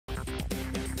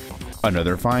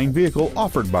Another fine vehicle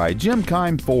offered by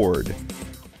Keim Ford.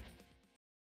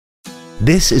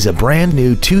 This is a brand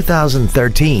new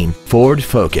 2013 Ford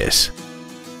Focus.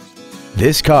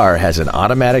 This car has an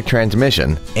automatic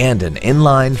transmission and an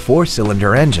inline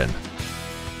 4-cylinder engine.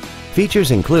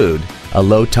 Features include a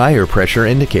low tire pressure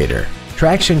indicator,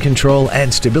 traction control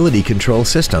and stability control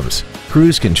systems,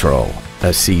 cruise control,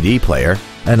 a CD player,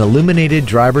 an illuminated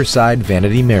driver's side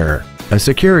vanity mirror, a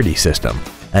security system,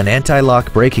 an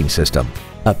anti-lock braking system,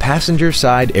 a passenger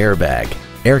side airbag,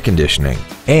 air conditioning,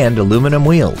 and aluminum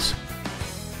wheels.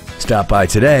 Stop by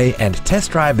today and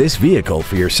test drive this vehicle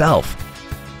for yourself.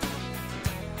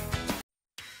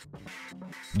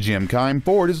 Keim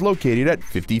Ford is located at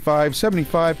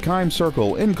 5575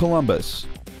 Keimcircle in Columbus.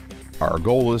 Our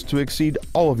goal is to exceed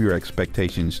all of your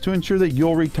expectations to ensure that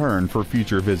you'll return for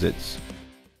future visits.